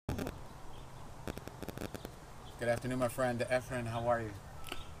Good afternoon, my friend Efren. How are you?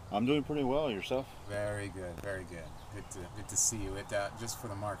 I'm doing pretty well. Yourself? Very good, very good. Good to see you. Just for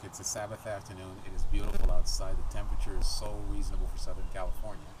the mark, it's a Sabbath afternoon. It is beautiful outside. The temperature is so reasonable for Southern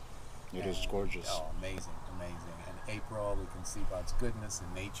California. It is gorgeous. Oh, amazing, amazing. And April, we can see God's goodness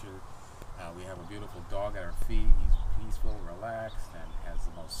in nature. We have a beautiful dog at our feet. He's peaceful, relaxed, and has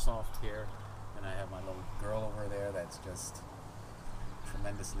the most soft hair. And I have my little girl over there that's just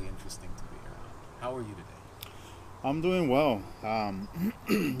tremendously interesting to be around. How are you today? I'm doing well.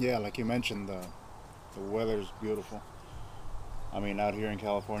 Yeah, like you mentioned, the weather's beautiful. I mean, out here in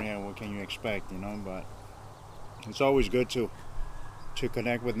California, what can you expect, But it's always good to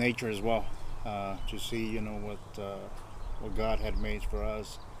connect with nature as well, to see, what God had made for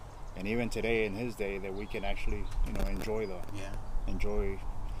us, and even today in His day, that we can actually, enjoy Yeah. enjoy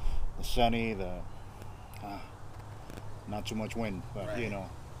the sunny, not too much wind, but Right.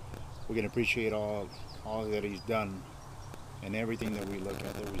 we can appreciate all that He's done, and everything that we look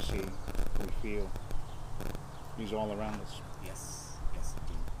at, that we see, we feel. He's all around us. Yes. Yes,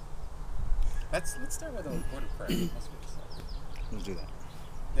 indeed. Let's start with a word of prayer. Let's get started. Let's do that.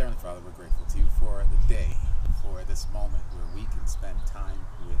 Dear Heavenly Father, we're grateful to you for the day, for this moment where we can spend time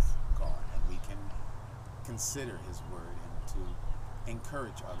with God and we can consider His Word and to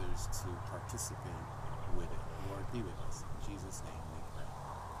encourage others to participate with it. Lord, be with us. In Jesus' name we pray.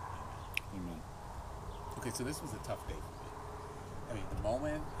 Amen. Amen. Okay, so this was a tough day for me. I mean, the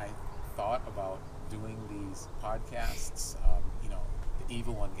moment I thought about doing these podcasts, the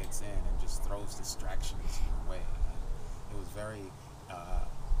evil one gets in and just throws distractions your way. And it was very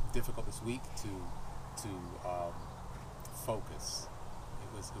difficult this week to focus.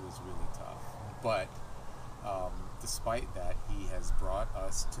 It was really tough. But despite that, He has brought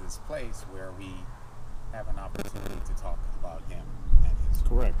us to this place where we have an opportunity to talk about Him and His.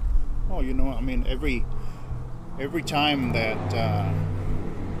 Correct. Oh, I mean, every time that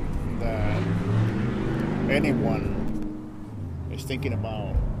anyone is thinking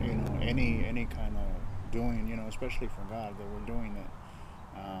about, any kind of doing, especially for God, that we're doing it,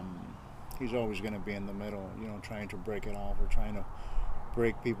 He's always going to be in the middle, trying to break it off or trying to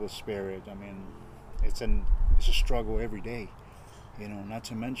break people's spirit. I mean, it's a struggle every day, not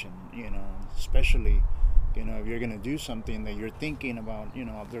to mention, especially, if you're going to do something that you're thinking about,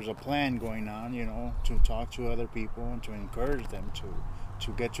 there's a plan going on, to talk to other people and to encourage them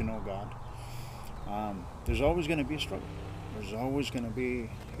to get to know God. There's always going to be a struggle. There's always going to be,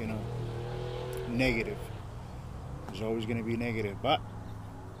 negative. There's always going to be negative, but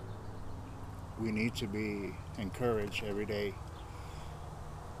we need to be encouraged every day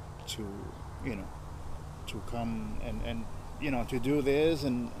to, to come and to do this,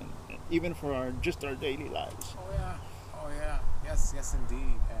 and even for our daily lives. Oh yeah, oh yeah, yes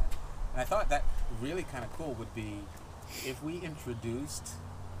indeed. And I thought that really kind of cool would be if we introduced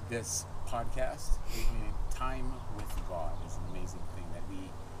this podcast. I mean, time with God is an amazing thing that we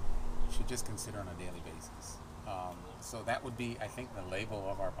should just consider on a daily basis. So that would be, I think, the label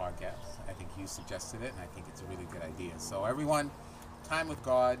of our podcast. I think you suggested it, and I think it's a really good idea. So everyone, time with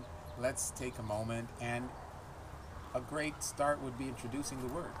God. Let's take a moment, and a great start would be introducing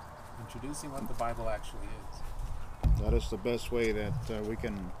the Word, introducing what the Bible actually is. That is the best way that we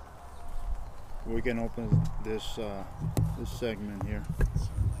can open this segment here.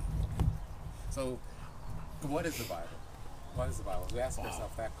 Certainly. So, what is the Bible? What is the Bible? We ask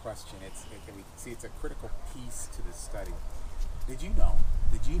ourselves that question. It's a critical piece to this study. Did you know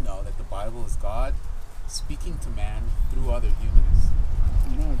that the Bible is God speaking to man through other humans?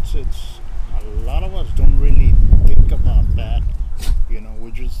 It's a lot of us don't really think about that.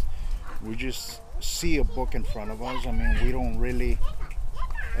 We just see a book in front of us. I mean, we don't really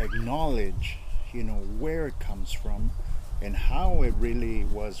acknowledge, where it comes from and how it really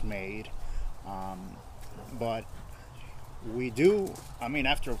was made. But we do. I mean,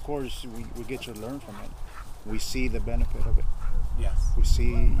 after, of course, we get to learn from it. We see the benefit of it. Yes. We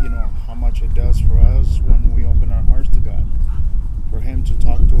see, how much it does for us when we open our hearts to God, for Him to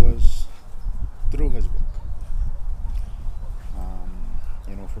talk to us through His book.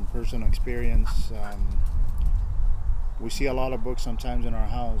 From personal experience, we see a lot of books sometimes in our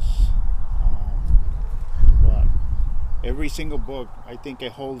house, but every single book, I think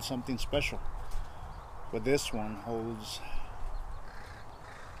it holds something special. But this one holds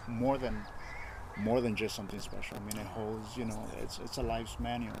more than just something special. I mean, it holds, it's a life's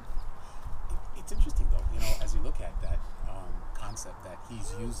manual. It's interesting, though, as you look at that concept that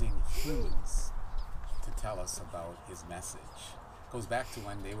He's using humans to tell us about His message. Goes back to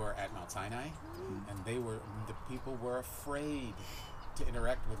when they were at Mount Sinai, and the people were afraid to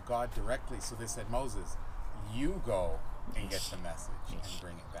interact with God directly. So they said, Moses, you go and get Yes. the message Yes. and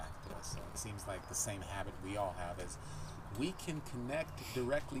bring it back to us. So it seems like the same habit we all have is we can connect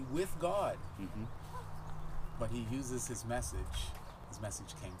directly with God, Mm-hmm. but He uses His message. His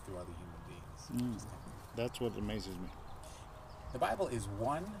message came through other human beings. Just came through. That's what amazes me. The Bible is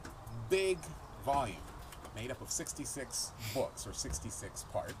one big volume made up of 66 books or 66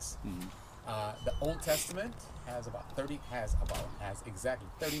 parts. The Old Testament has exactly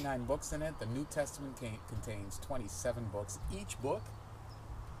 39 books in it. The New Testament contains 27 books. Each book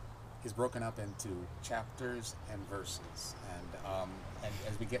is broken up into chapters and verses. And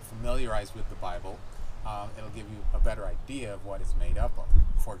as we get familiarized with the Bible, it'll give you a better idea of what it's made up of.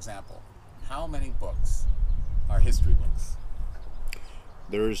 For example, how many books are history books?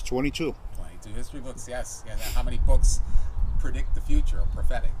 There's 22. 22 history books, yes. Yeah, how many books predict the future or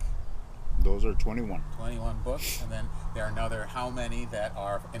prophetic? Those are 21. 21 books. And then there are another how many that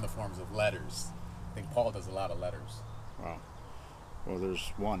are in the forms of letters? I think Paul does a lot of letters. Wow. Well,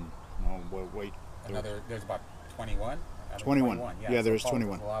 there's one. No, wait. There's about 21? 21. Yeah, so there's Paul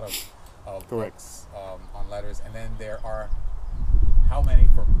 21. does a lot of Correct. books on letters. And then there are how many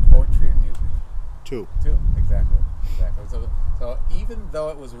for poetry and music? 2. Two, exactly. So even though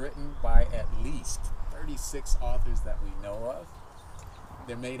it was written by at least 36 authors that we know of,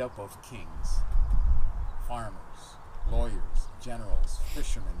 they're made up of kings, farmers, lawyers, generals,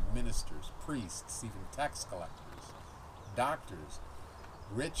 fishermen, ministers, priests, even tax collectors, doctors,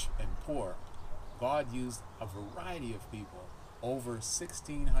 rich and poor. God used a variety of people over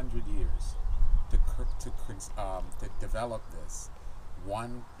 1,600 years to develop this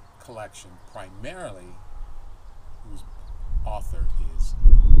one collection, primarily whose author is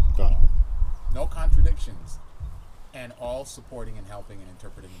God. no contradictions, and all supporting and helping and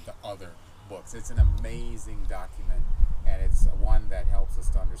interpreting the other books. It's an amazing document, and it's one that helps us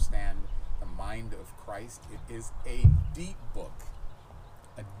to understand the mind of Christ. It is a deep book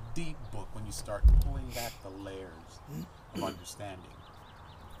when you start pulling back the layers of understanding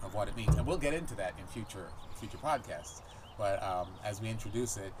of what it means. And we'll get into that in future podcasts. But as we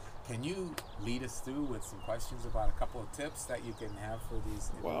introduce it, can you lead us through with some questions about a couple of tips that you can have for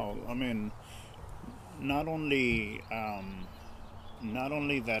these? Well, I mean, not only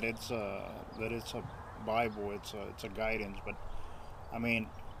that it's a Bible, it's a guidance, but I mean,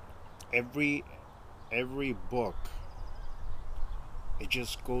 every book, it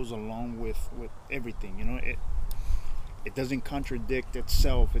just goes along with everything. You know, it doesn't contradict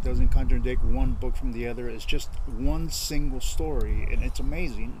itself. It doesn't contradict one book from the other. It's just one single story, and it's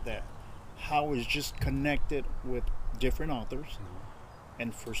amazing that how it's just connected with different authors,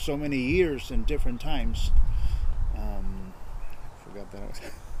 and for so many years and different times. Forgot that.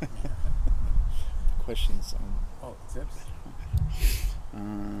 Questions. Tips?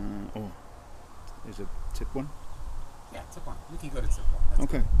 Is it tip 1? Yeah, tip 1. We can go to tip 1. That's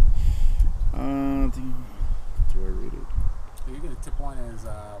Okay. Do I read it? So you're going to tip 1 is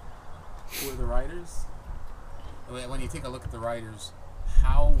who are the writers? When you take a look at the writers,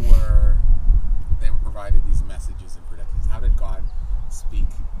 how were they provided these messages and predictions? How did God speak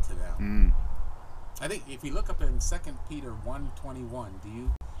to them? I think if you look up in 2 Peter 1:21, do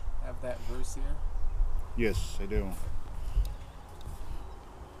you have that verse here? Yes, I do.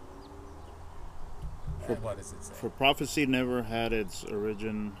 And what does it say? For prophecy never had its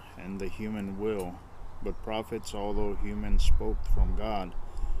origin in the human will, but prophets, although human, spoke from God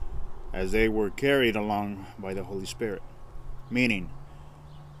as they were carried along by the Holy Spirit. Meaning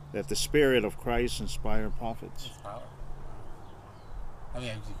that the Spirit of Christ inspired prophets. It's powerful. I mean,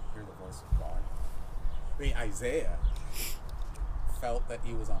 you hear the voice of God. I mean, Isaiah felt that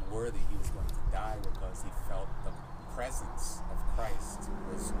he was unworthy. He was going to die because he felt the presence of Christ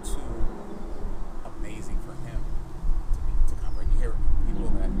was too amazing for him to comprehend. You hear people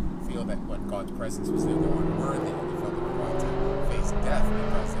that feel that when God's presence was there, they were unworthy, and they felt they were going to face death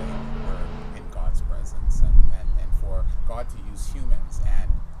because they were in God's presence. And for God to use humans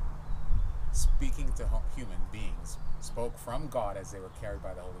and speaking to human beings, spoke from God as they were carried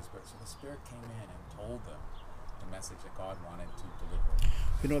by the Holy Spirit. So the Spirit came in and told them the message that God wanted to deliver.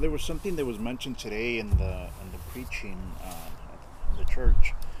 You know, there was something that was mentioned today in the preaching in the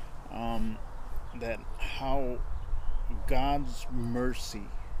church, that how God's mercy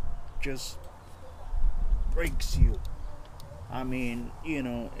just breaks you. I mean, you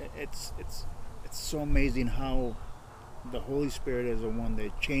know, it's so amazing how the Holy Spirit is the one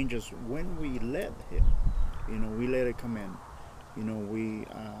that changes when we let Him. You know, we let it come in. You know, we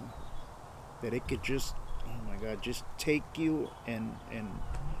that it could just, oh my God, just take you and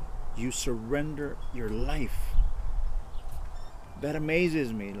you surrender your life. that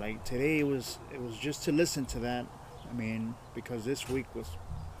amazes me. Like today, it was just to listen to that. I mean, because this week was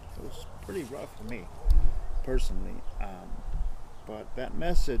pretty rough for me personally. But that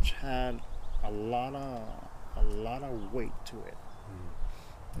message had a lot of weight to it.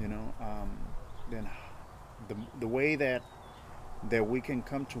 You know, then the way that we can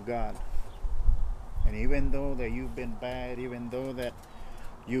come to God, and even though that you've been bad, even though that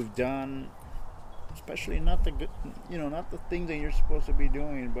you've done, especially not the good, not the things that you're supposed to be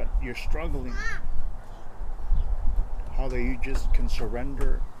doing, but you're struggling, how that you just can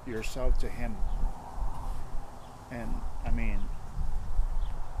surrender yourself to Him, and I mean,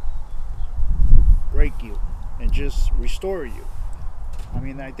 break you and just restore you. I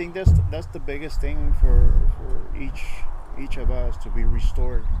mean, I think that's the biggest thing for each of us, to be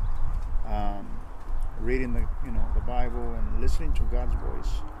restored. Reading the Bible and listening to God's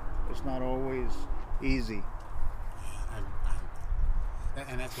voice. It's not always easy.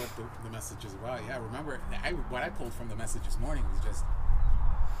 And that's what the message is about. Yeah, remember, what I pulled from the message this morning was just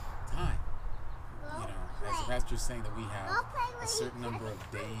time. You know, as the pastor's saying, that we have a certain number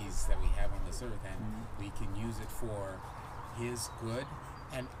of days that we have on this earth, and we can use it for His good.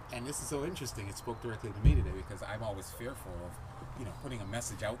 And this is so interesting. It spoke directly to me today, because I'm always fearful of, putting a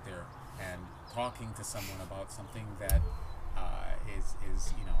message out there and talking to someone about something that is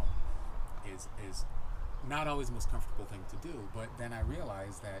not always the most comfortable thing to do. But then I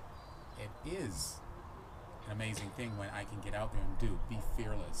realize that it is an amazing thing when I can get out there and be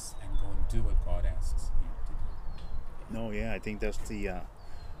fearless and go and do what God asks you to do. No, yeah, I think that's the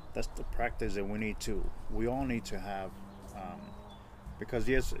practice that we all need to have. Because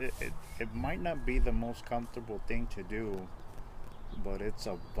yes, it might not be the most comfortable thing to do, but it's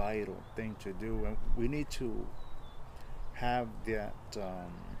a vital thing to do, and we need to have that.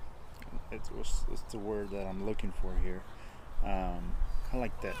 It's the word that I'm looking for here. Kind of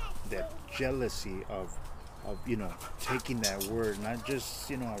like that jealousy of taking that word, not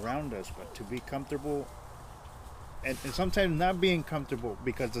just around us, but to be comfortable, and sometimes not being comfortable,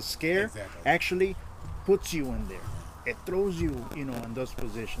 because the scare actually puts you in there. It throws you, in those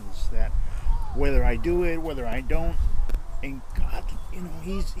positions that whether I do it, whether I don't, and God,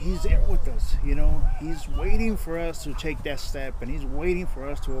 He's there with us. He's waiting for us to take that step, and He's waiting for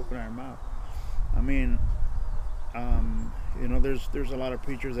us to open our mouth. I mean, there's a lot of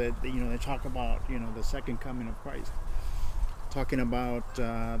preachers that they talk about the second coming of Christ, talking about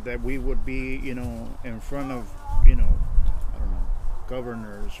that we would be in front of I don't know,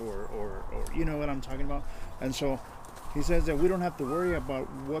 governors or you know what I'm talking about, and so. He says that we don't have to worry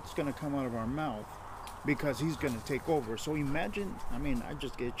about what's going to come out of our mouth, because He's going to take over. So imagine, I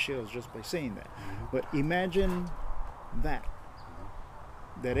just get chills just by saying that. But imagine that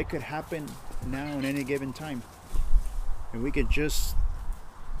it could happen now in any given time. And we could just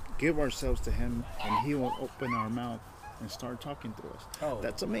give ourselves to Him, and He will open our mouth and start talking to us. Oh,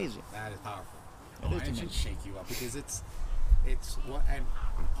 that's amazing. That is powerful. It should shake you up, because it's what, and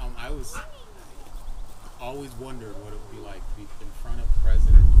I was always wondered what it would be like to be in front of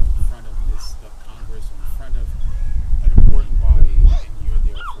President, in front of this Congress, in front of an important body, and you're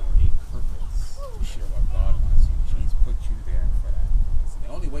there for a purpose, to share what God wants you. He's put you there for that purpose. And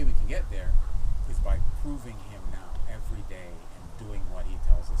the only way we can get there is by proving Him now every day and doing what He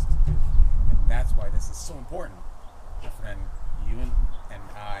tells us to do. And that's why this is so important. My friend, you and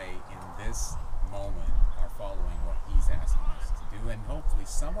I in this moment are following what He's asking us to do, and hopefully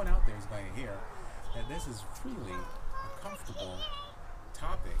someone out there is going to hear that this is really a comfortable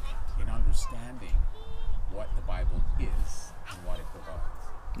topic in understanding what the Bible is and what it provides.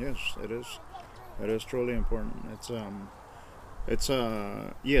 Yes, it is. It is truly important. It's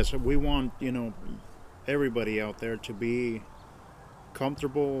yes, we want everybody out there to be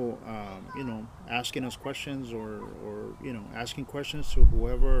comfortable, asking us questions or asking questions to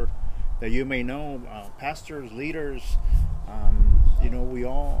whoever that you may know, pastors, leaders.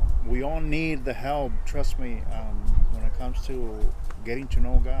 We all need the help. Trust me, when it comes to getting to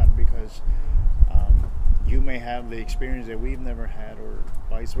know God, because you may have the experience that we've never had, or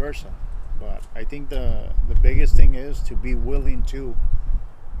vice versa. But I think the biggest thing is to be willing to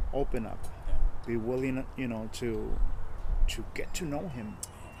open up, be willing, to get to know Him.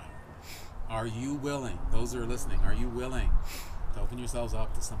 Are you willing? Those that are listening, are you willing to open yourselves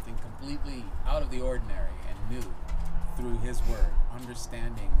up to something completely out of the ordinary and new? Through His Word,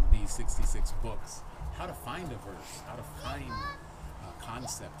 understanding these 66 books, how to find a verse, how to find a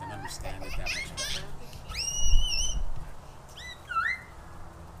concept and understand it that much better.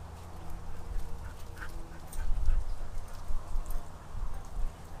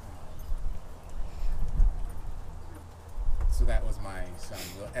 So that was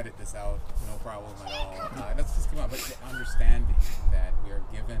edit this out, no problem at all. Let's just come on. But the understanding that we are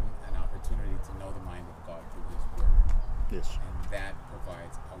given an opportunity to know the mind of God through His Word. Yes. And that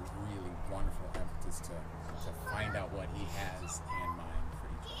provides a really wonderful impetus to find out what He has in mind for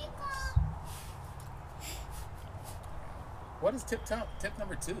each of us. What is tip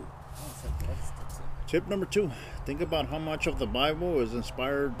number 2? What is tip 2? Tip number 2, think about how much of the Bible is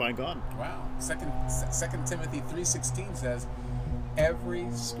inspired by God. Wow. Second Timothy 3:16 says,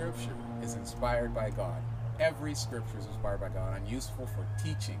 every scripture is inspired by God. Every scripture is inspired by God and useful for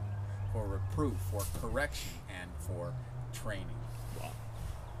teaching, for reproof, for correction, and for training. Wow.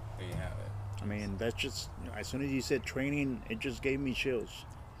 There you have it. I mean, that's just, as soon as you said training, it just gave me chills.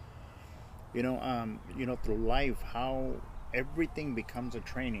 Through life, how everything becomes a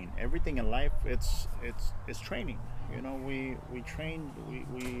training. Everything in life, it's training. We train,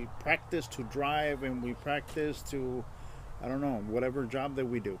 we practice to drive, and we practice to, I don't know, whatever job that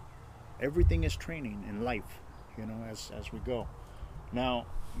we do. Everything is training in life, as we go. Now,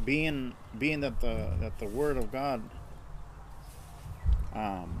 being that the Word of God,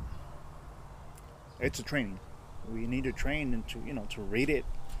 it's a training. We need to train into, to read it,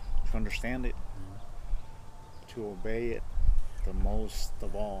 to understand it, to obey it, the most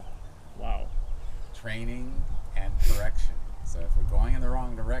of all. Wow. Training and correction. So if we're going in the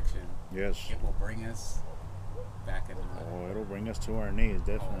wrong direction, yes, it will bring us back in the middle. It'll bring us to our knees,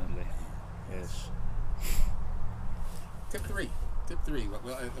 definitely. Yes. Tip 3.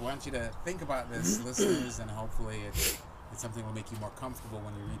 I want you to think about this, listeners, and hopefully it's something that will make you more comfortable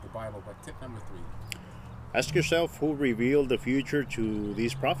when you read the Bible. But tip number 3. Ask yourself, who revealed the future to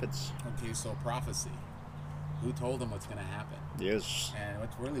these prophets? Okay, so prophecy. Who told them what's going to happen? Yes. And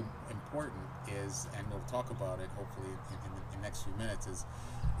what's really important is, and we'll talk about it hopefully in the next few minutes, is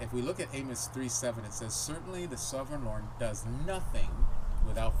if we look at Amos 3:7, it says, certainly the sovereign Lord does nothing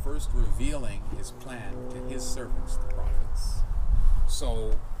without first revealing His plan to His servants, the prophets.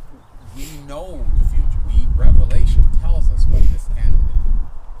 So we know the future. Revelation tells us what this end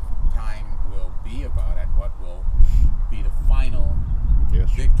time will be about and what will be the final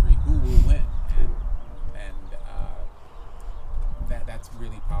victory, who will win. That's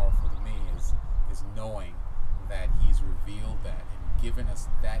really powerful to me is knowing that He's revealed that and given us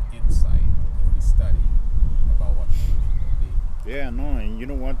that insight if we study about what the future will be. Yeah, no, and you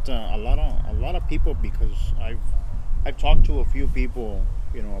know what? A lot of people, because I've talked to a few people,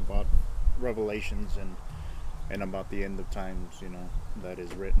 about Revelations and about the end of times, that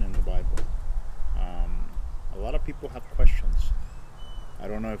is written in the Bible. A lot of people have questions. I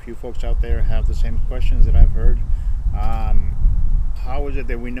don't know if you folks out there have the same questions that I've heard. How is it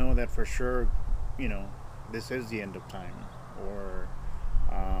that we know that for sure, this is the end of time? Or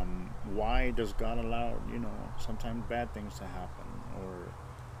why does God allow, sometimes bad things to happen? Or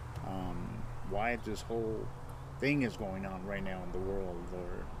why this whole thing is going on right now in the world?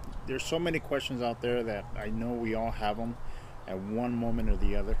 Or there's so many questions out there that I know we all have them at one moment or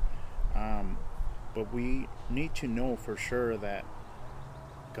the other. But we need to know for sure that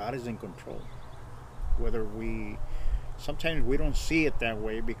God is in control. Sometimes we don't see it that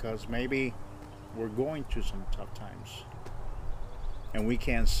way because maybe we're going through some tough times. And we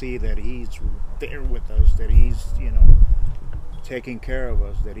can't see that He's there with us, that He's, taking care of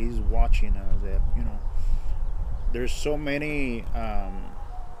us, that He's watching us, that, there's so many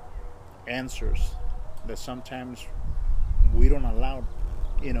answers that sometimes we don't allow,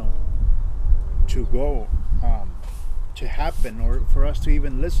 to go, to happen, or for us to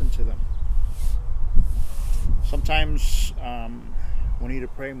even listen to them. Sometimes we need to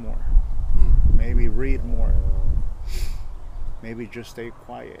pray more, maybe read more, maybe just stay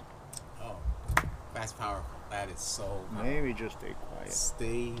quiet. Oh, that's powerful. That is so powerful. Maybe just stay quiet.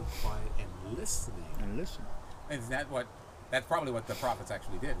 Stay quiet and listening. And listen. Is that's probably what the prophets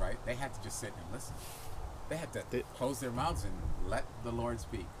actually did, right? They had to just sit and listen. They had to close their mouths and let the Lord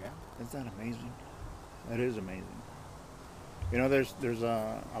speak. Yeah. Isn't that amazing? That is amazing. There's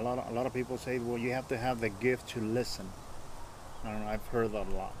a lot of people say, well, you have to have the gift to listen. I don't know. I've heard that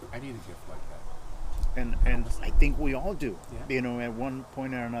a lot. I need a gift like that. And I think we all do. Yeah. At one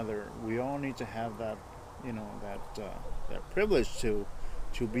point or another, we all need to have that, that privilege to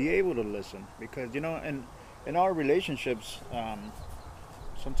be able to listen, because in our relationships,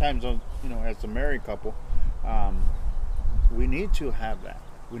 sometimes as a married couple, we need to have that.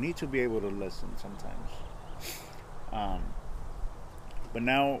 We need to be able to listen sometimes. But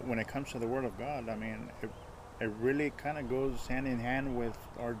now, when it comes to the Word of God, I mean, it really kind of goes hand in hand with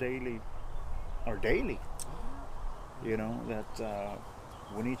our daily. That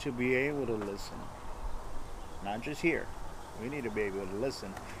we need to be able to listen, not just hear. We need to be able to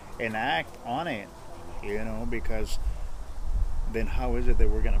listen and act on it, because then how is it that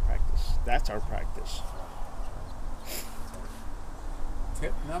we're going to practice? That's our practice.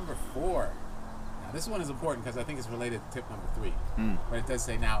 Tip number 4. Now, this one is important because I think it's related to tip number 3. But it does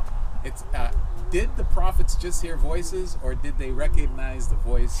say, now, it's did the prophets just hear voices, or did they recognize the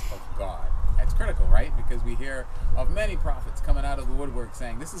voice of God? That's critical, right? Because we hear of many prophets coming out of the woodwork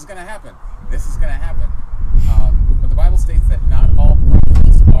saying, this is going to happen. This is going to happen. But the Bible states that not all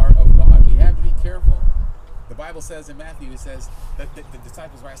prophets are of God. We have to be careful. The Bible says in Matthew, it says that the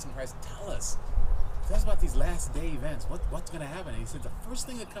disciples were asking Christ, tell us about these last day events. What's going to happen? And he said the first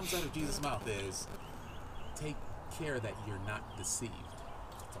thing that comes out of Jesus' mouth is, take care that you're not deceived.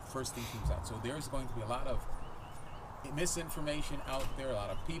 The first thing comes out. So there's going to be a lot of misinformation out there, a lot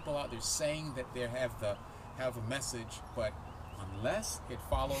of people out there saying that they have a message, but unless it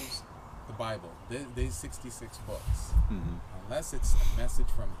follows the Bible, these 66 books, unless it's a message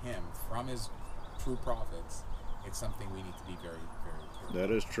from him, from his true prophets, it's something we need to be very, very careful.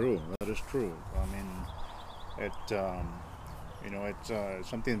 That is true. That is true. I mean, it's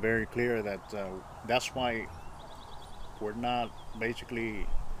something very clear that that's why we're not basically.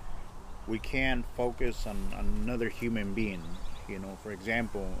 We can't focus on another human being. For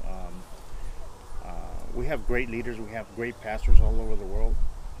example, we have great leaders, we have great pastors all over the world,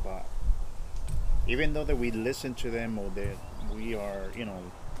 but even though that we listen to them or that we are,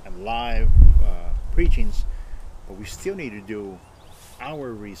 at live preachings, but we still need to do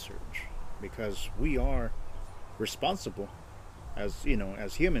our research because we are responsible as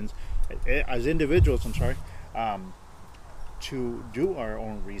humans, as individuals. To do our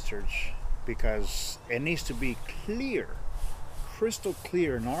own research, because it needs to be crystal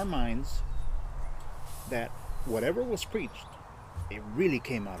clear in our minds that whatever was preached, it really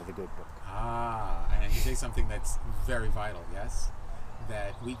came out of the good book. And you say something that's very vital, yes?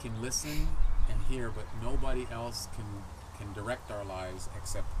 That we can listen and hear, but nobody else can direct our lives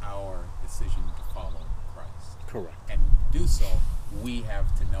except our decision to follow Christ. Correct. And to do so, we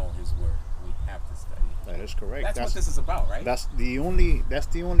have to know his word. We have to study it. That is correct. That's what this is about, right? That's the only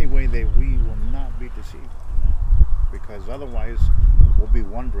way that we will not be deceived. Because otherwise, we'll be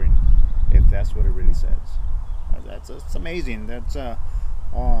wondering if that's what it really says. It's amazing. That's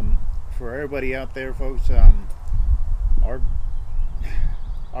for everybody out there, folks.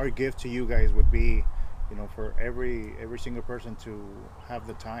 Our gift to you guys would be, for every single person to have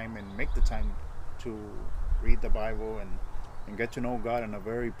the time and make the time to read the Bible and get to know God on a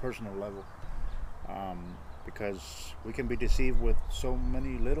very personal level. Because we can be deceived with so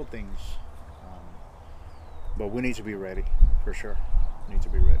many little things. But we need to be ready, for sure. We need to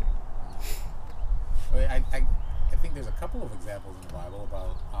be ready. I think there's a couple of examples in the Bible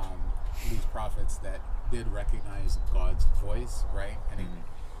about these prophets that did recognize God's voice, right? And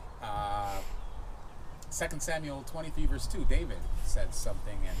 2 Samuel 23 verse 2, David said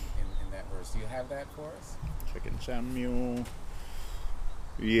something in that verse. Do you have that for us? 2 Samuel.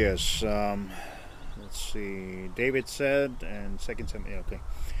 Yes. Let's see. David said, and 2 Samuel, okay.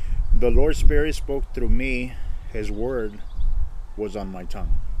 The Lord's Spirit spoke through me. His word was on my tongue.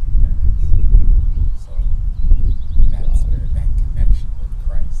 So that spirit, that connection with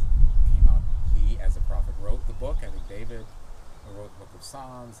Christ came out. He, as a prophet, wrote the book. I think David wrote the book of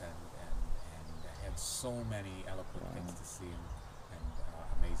Psalms and had so many eloquent things to see and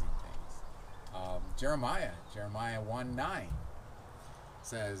amazing things. Jeremiah 1:9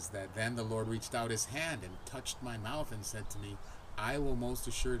 says that then the Lord reached out his hand and touched my mouth and said to me, I will most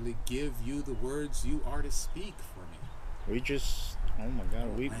assuredly give you the words you are to speak for me. Oh my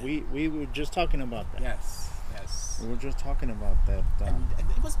God, we were just talking about that. Yes. We were just talking about that. And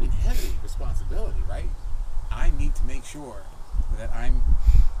it must be a heavy responsibility, right? I need to make sure that I'm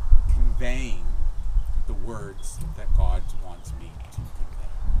conveying the words that God wants me to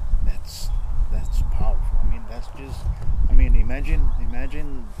convey. That's powerful.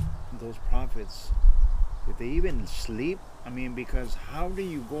 Imagine those prophets. Did they even sleep? Because how do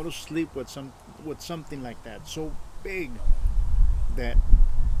you go to sleep with something like that so big that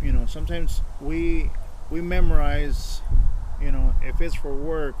sometimes we memorize, if it's for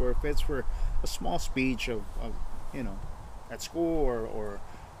work or if it's for a small speech of at school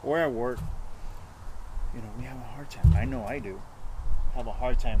or at work, we have a hard time. I know I do have a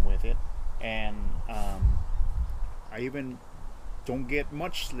hard time with it, and I even don't get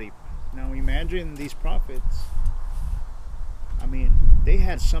much sleep. Now imagine these prophets. They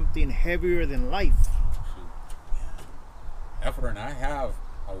had something heavier than life. Ephraim, I have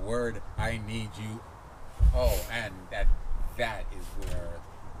a word I need you. Oh, and that is where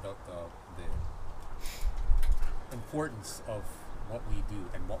importance of what we do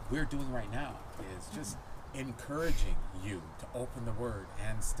and what we're doing right now is just encouraging you to open the Word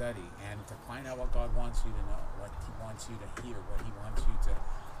and study and to find out what God wants you to know, what He wants you to hear, what He wants you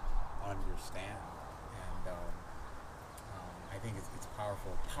to understand. And I think it's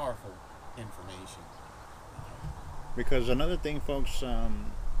powerful, powerful information. Because another thing, folks,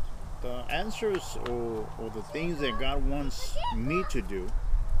 the answers or the things that God wants me to do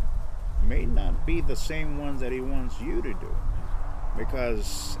may not be the same ones that He wants you to do.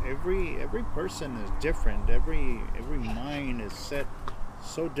 Because every person is different. Every mind is set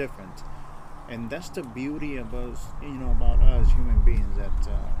so different, and that's the beauty of us, about us human beings, that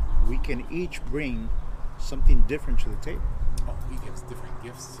we can each bring something different to the table. Oh, He gives different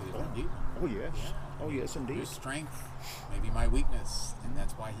gifts to different people. Oh yes. Yeah. Oh yes, indeed. Your strength, maybe my weakness, and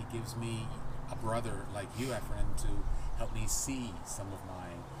that's why He gives me a brother like you, Efren, to help me see some of my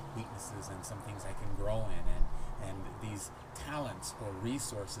weaknesses and some things I can grow in, and these talents or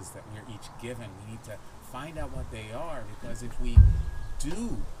resources that we're each given, we need to find out what they are, because if we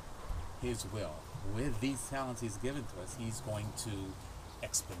do His will with these talents He's given to us, He's going to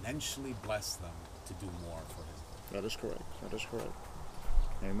exponentially bless them to do more for His will. That is correct. That is correct.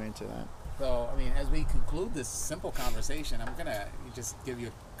 Amen to that. So, as we conclude this simple conversation, I'm going to just give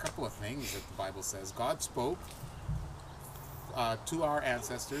you a couple of things that the Bible says. God spoke to our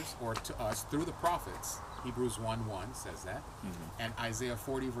ancestors, or to us, through the prophets. Hebrews 1:1 says that. Mm-hmm. And Isaiah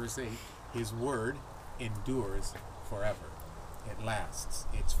 40 verse 8, His word endures forever. It lasts.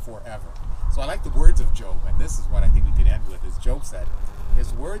 It's forever. So I like the words of Job, and this is what I think we could end with, is Job said,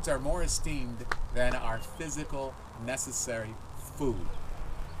 His words are more esteemed than our physical necessary food.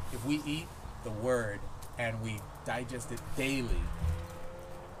 If we eat the word and we digest it daily,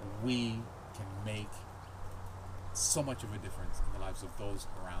 we can make so much of a difference in the lives of those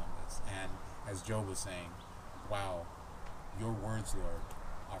around us. And as Job was saying, wow, your words, Lord,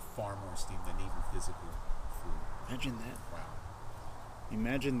 are far more esteemed than even physical food. Imagine that. Wow.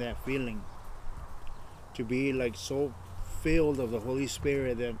 Imagine that feeling. To be like so filled of the Holy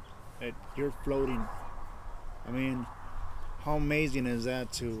Spirit that you're floating. I mean, how amazing is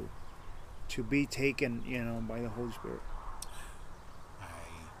that to be taken, by the Holy Spirit?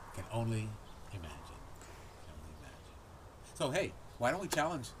 I can only imagine. So hey, why don't we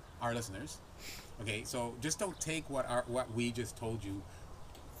challenge our listeners? Okay, so just don't take what we just told you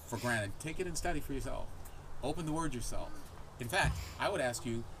for granted. Take it and study for yourself. Open the Word yourself. In fact, I would ask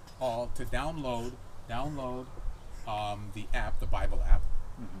you all to download the app, the Bible app,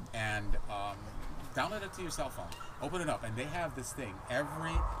 mm-hmm. and download it to your cell phone. Open it up, and they have this thing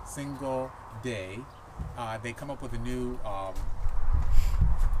every single day. They come up with a new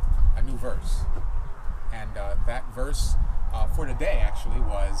verse, and that verse for today actually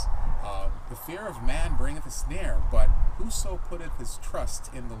was, the fear of man bringeth a snare, but whoso putteth his trust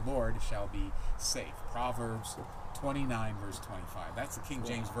in the Lord shall be safe. Proverbs 29 verse 25. That's the King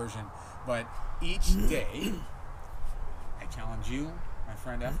James Version. But each day, I challenge you, my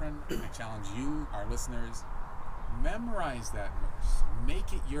friend Efren, I challenge you, our listeners, memorize that verse.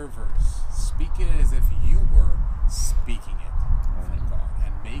 Make it your verse. Speak it as if you were speaking it from God,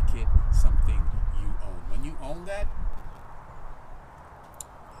 and make it something you own. When you own that,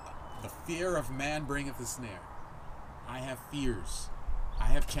 the fear of man bringeth a snare. I have fears. I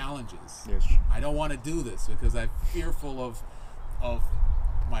have challenges. Yes. I don't want to do this because I'm fearful of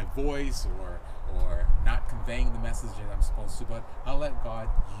my voice or not conveying the message that I'm supposed to, but I'll let God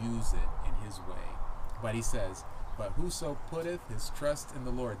use it in His way. But He says, but whoso putteth his trust in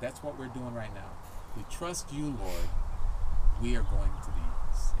the Lord, that's what we're doing right now. We trust you, Lord. We are going to be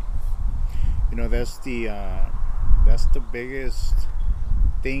safe. That's the biggest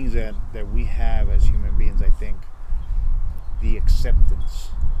things that we have as human beings, I think. The acceptance,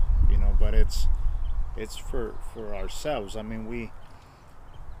 but it's for ourselves. I mean,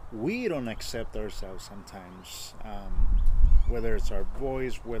 we don't accept ourselves sometimes, whether it's our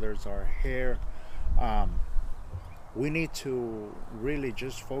voice, whether it's our hair. We need to really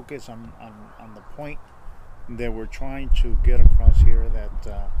just focus on the point that we're trying to get across here,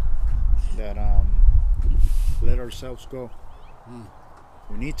 that let ourselves go.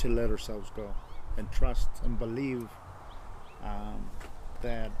 We need to let ourselves go and trust and believe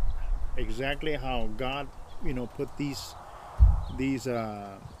that exactly how God, put these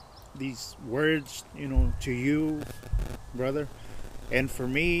words, to you, brother, and for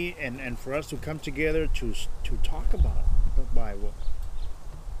me, and for us to come together to talk about the Bible.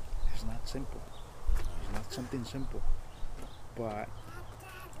 It's not simple. It's not something simple, but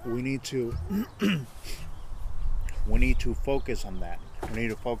we need to focus on that. We need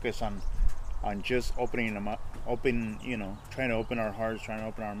to focus on just opening trying to open our hearts, trying to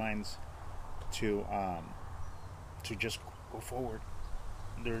open our minds to just go forward.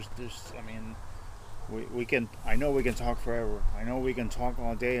 I mean, we can. I know we can talk forever. I know we can talk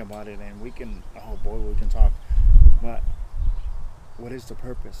all day about it, and we can. Oh boy, we can talk. But what is the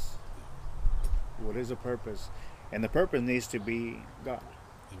purpose? What is the purpose? And the purpose needs to be God.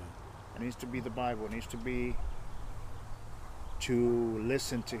 Amen. It needs to be the Bible. It needs to be to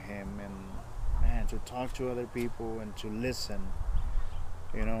listen to Him and, man, to talk to other people and to listen.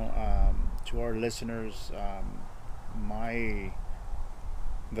 To our listeners,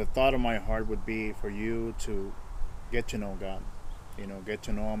 the thought of my heart would be for you to get to know God. Get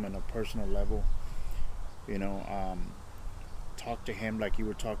to know Him on a personal level. Talk to Him like you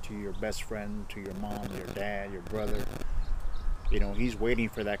would talk to your best friend, to your mom, your dad, your brother. He's waiting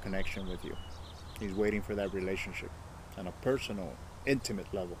for that connection with you. He's waiting for that relationship on a personal,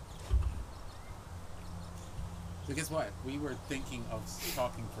 intimate level. So guess what? We were thinking of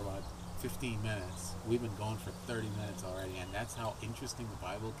talking for about 15 minutes. We've been going for 30 minutes already, and that's how interesting the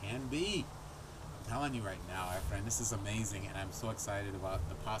Bible can be. I'm telling you right now, my friend, this is amazing, and I'm so excited about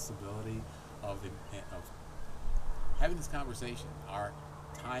the possibility of having this conversation, our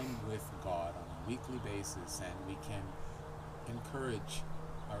time with God on a weekly basis, and we can encourage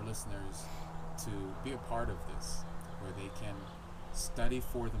our listeners to be a part of this, where they can study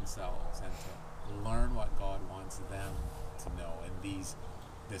for themselves and to learn what God wants them to know in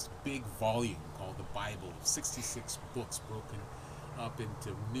this big volume called the Bible, 66 books broken up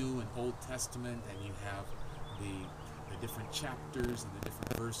into New and Old Testament, and you have the different chapters and the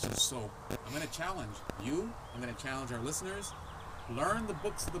different verses. So I'm going to challenge you, I'm going to challenge our listeners, learn the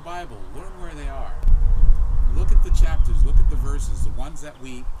books of the Bible, learn where they are, look at the chapters, look at the verses, the ones that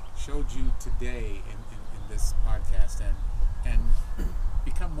we showed you today in this podcast, and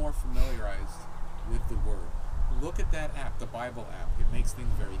become more familiarized with the Word. Look at that app, the Bible app. It makes things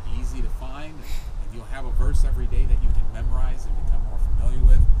very easy to find, and you'll have a verse every day that you can memorize and become more familiar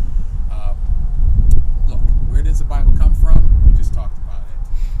with. Look, where does the Bible come from? We just talked about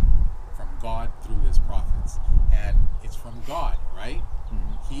it. From God through His prophets. And it's from God, right?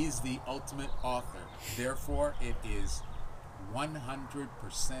 Mm-hmm. He's the ultimate author. Therefore, it is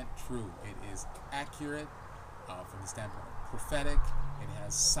 100% true. It is accurate from the standpoint of prophetic. It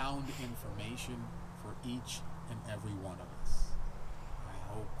has sound information for each and every one of us.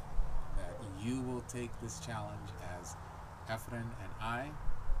 I hope that you will take this challenge as Efren and I.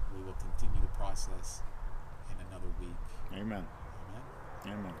 We will continue the process in another week. Amen.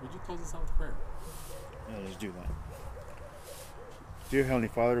 Amen. Amen. Would you close us out with prayer? Yeah, let's do that. Dear Heavenly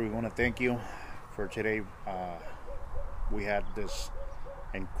Father, we want to thank you for today. We had this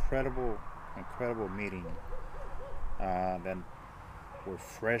incredible meeting that we're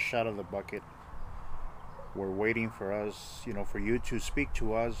fresh out of the bucket. We're waiting for us, for you to speak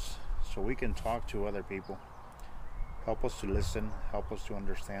to us so we can talk to other people. Help us to listen, help us to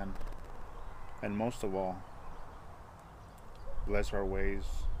understand, and most of all, bless our ways,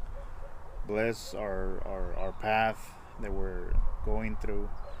 bless our path that we're going through.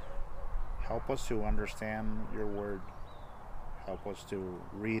 Help us to understand your word, help us to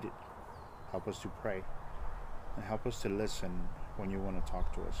read it, help us to pray, and help us to listen when you want to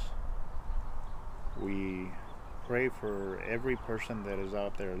talk to us. We pray for every person that is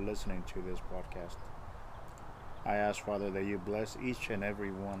out there listening to this podcast. I ask, Father, that you bless each and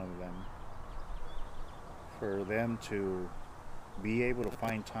every one of them, for them to be able to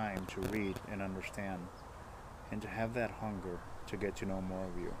find time to read and understand, and to have that hunger to get to know more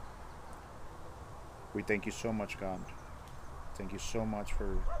of you. We thank you so much, God. Thank you so much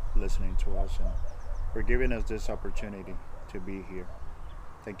for listening to us and for giving us this opportunity to be here.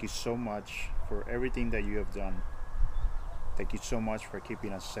 Thank you so much for everything that you have done. Thank you so much for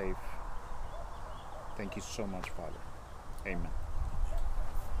keeping us safe. Thank you so much, Father. Amen.